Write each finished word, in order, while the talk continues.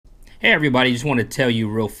Hey everybody, just want to tell you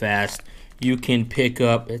real fast, you can pick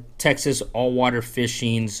up Texas All-Water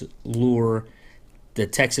Fishing's lure, the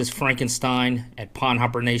Texas Frankenstein, at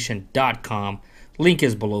pondhoppernation.com. Link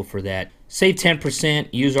is below for that. Save 10%,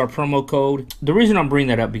 use our promo code. The reason I'm bringing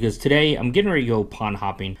that up because today I'm getting ready to go pond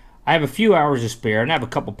hopping. I have a few hours to spare and I have a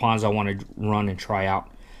couple ponds I want to run and try out.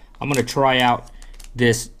 I'm going to try out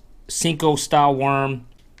this Cinco style worm.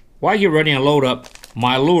 While I get ready and load up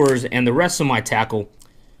my lures and the rest of my tackle,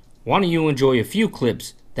 why don't you enjoy a few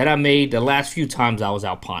clips that I made the last few times I was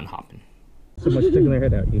out pond hopping. Somebody's sticking their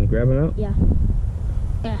head out. You can grab it out? Yeah.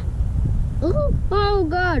 Yeah. Ooh, oh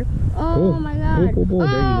god. Oh my god.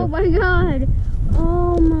 Oh my god.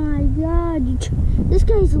 Oh my god. This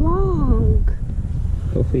guy's long.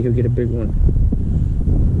 Hopefully he'll get a big one.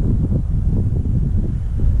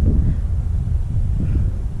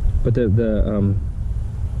 But the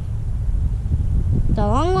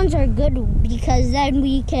long ones are good because then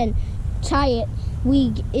we can tie it.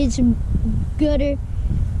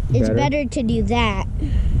 It's better to do that,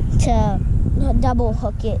 to double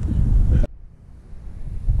hook it.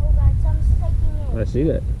 Oh god, someone's taking it. I see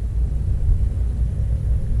that.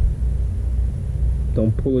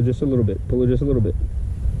 Don't pull it just a little bit. Pull it just a little bit.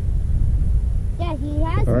 Yeah, he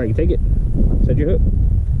has. All right, you take it. Set your hook.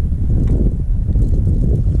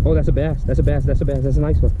 Oh, that's a bass. That's a bass. That's a bass. That's a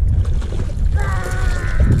nice one.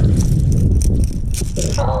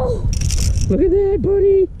 Oh! Look at that,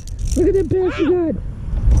 buddy. Look at that bass you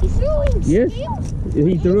got. He's throwing Yes. scales?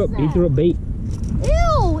 He threw up bait.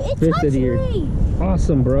 Ew, it Fish touched that he me.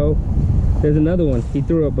 Awesome, bro. There's another one. He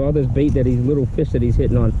threw up all this bait that he's little fish that he's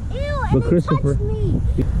hitting on. Ew, But and Christopher, it touched me.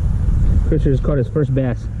 Christopher just caught his first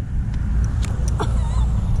bass.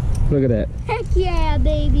 Look at that. Heck yeah,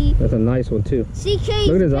 baby. That's a nice one too. CK's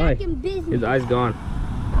Look at his eye. back in business. His eye's gone.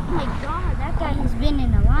 Oh my god, that guy has been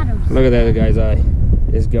in a lot of... Look at that guy's eye.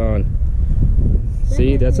 It's gone.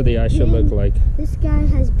 See, that's what the eye should look like. This guy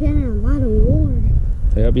has been in a lot of wars.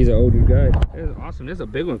 Yep, he's an older guy. That's awesome. This is a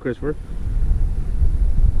big one, Christopher.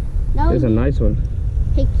 No, This is a nice one.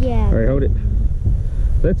 heck yeah. All right, hold it.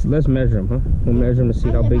 Let's measure him, huh? We'll measure him to see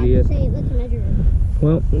how big he is. Let's measure him.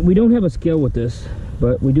 Well, we don't have a scale with this,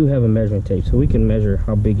 but we do have a measuring tape, so we can measure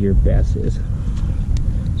how big your bass is.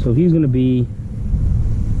 So he's going to be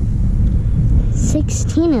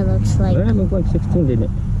 16, it looks like. That looked like 16, didn't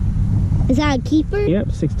it? Is that a keeper?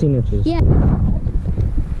 Yep, 16 inches. Yeah.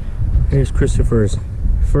 Here's Christopher's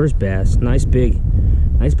first bass. Nice big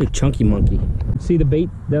chunky monkey. See the bait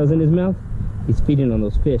that was in his mouth? He's feeding on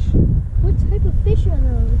those fish. What type of fish are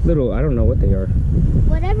those? Little, I don't know what they are.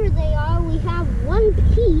 Whatever they are, we have one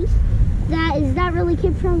piece that really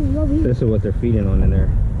came from over here. This is what they're feeding on in there.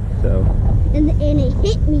 So. And it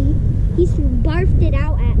hit me. He barfed it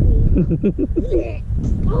out at me.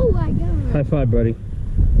 Oh my god. High five, buddy.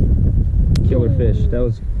 Killer fish. That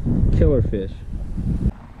was killer fish.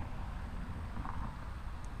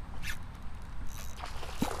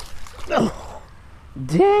 Oh,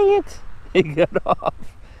 dang it. It got off.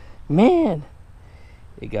 Man.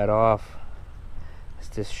 It got off. It's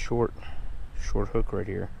this short hook right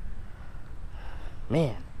here.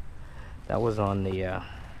 Man. That was on the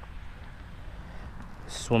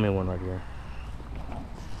swimming one right here.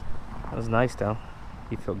 That was nice though.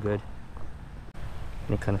 He felt good.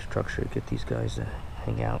 Any kind of structure to get these guys to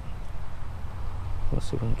hang out. Let's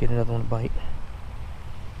see if we can get another one to bite.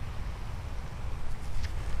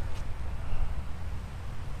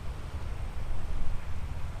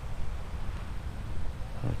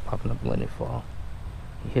 Popping up and letting it fall.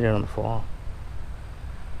 He hit it on the fall.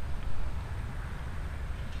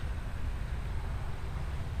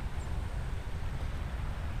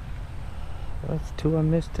 That's two I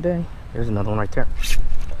missed today. There's another one right there.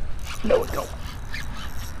 No, it don't.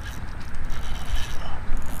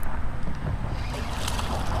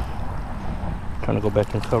 Trying to go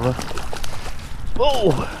back in cover.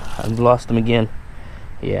 Oh, I've lost him again.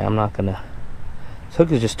 Yeah, I'm not gonna. This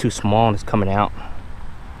hook is just too small and it's coming out.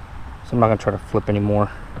 So I'm not gonna try to flip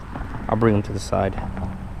anymore. I'll bring him to the side.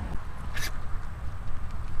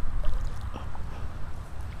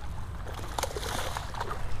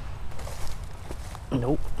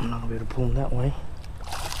 Nope, I'm not gonna be able to pull him that way.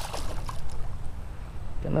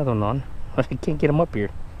 Got another one on. I can't get him up here.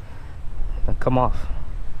 Now come off.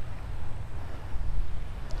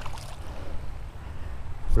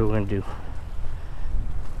 What are we gonna do?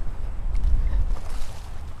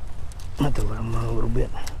 I have to let him run a little bit.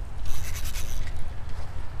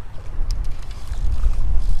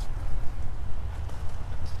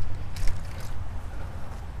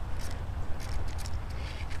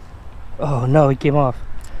 Oh no, he came off.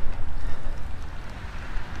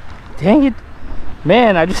 Dang it.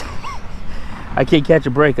 Man, I just I can't catch a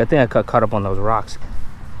break. I think I got caught up on those rocks.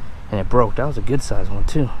 And it broke. That was a good size one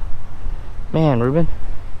too. Man, Ruben.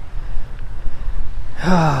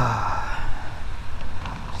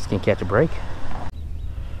 Just can't catch a break.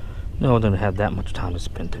 No, I don't have that much time to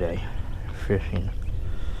spend today fishing.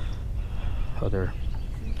 Other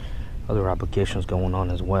obligations going on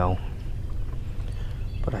as well.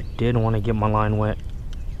 But I did want to get my line wet.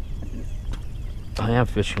 I am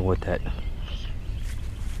fishing with that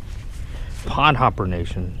Pond Hopper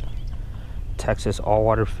Nation, Texas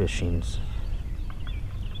All-Water Fishing's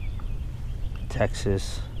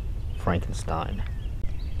Texas Frankenstein.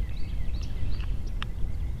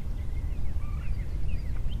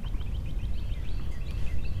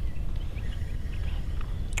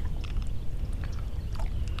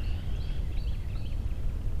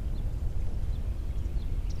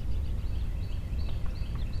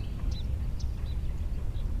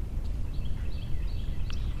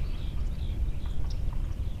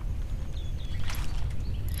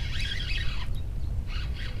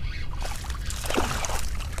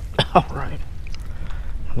 All right,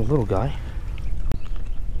 the little guy.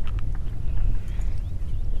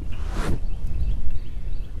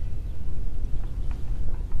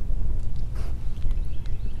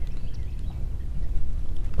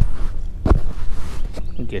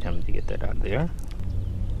 Get him to get that out of there.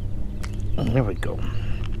 There we go.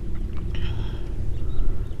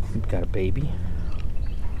 We've got a baby.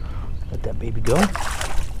 Let that baby go.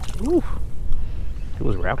 Ooh, it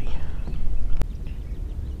was rowdy.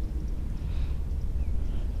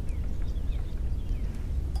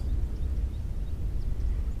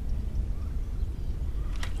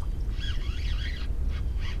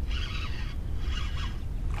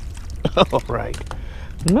 All right,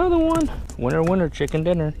 another one. Winner, winner, chicken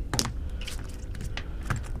dinner.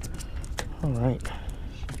 All right.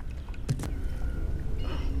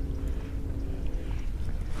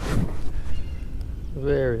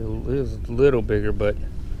 It was a little bigger, but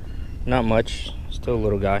not much. Still a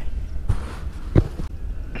little guy.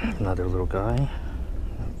 Another little guy.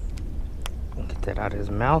 Get that out of his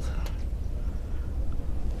mouth.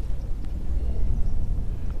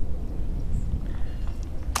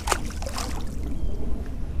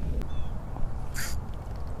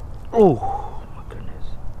 Oh my goodness.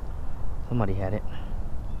 Somebody had it.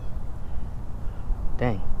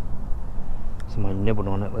 Dang. Somebody nibbled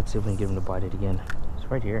on it. Let's see if we can get him to bite it again. It's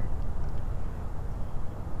right here.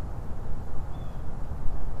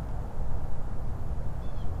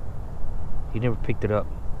 He never picked it up.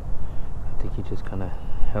 I think he just kind of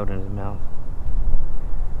held it in his mouth.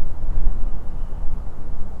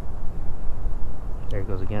 There he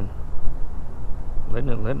goes again. Letting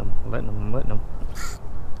him.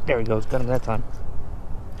 There he goes, got him that time.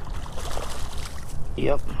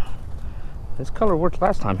 Yep. This color worked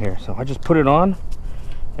last time here, so I just put it on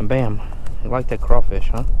and bam. You like that crawfish,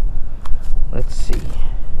 huh? Let's see.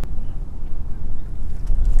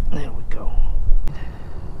 There we go.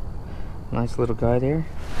 Nice little guy there.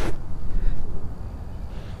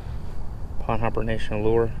 Pond Hopper Nation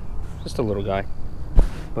lure. Just a little guy.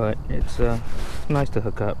 But it's nice to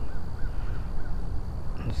hook up.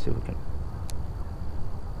 Let's see if we can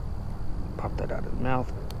pop that out of his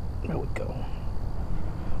mouth. There we go.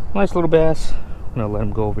 Nice little bass. I'm gonna let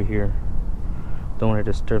him go over here. Don't want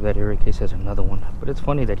to disturb that area in case there's another one. But it's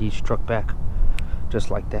funny that he struck back just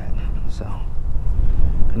like that. So,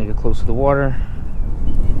 gonna get close to the water.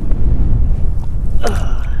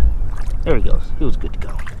 There he goes. He was good to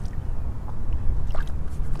go.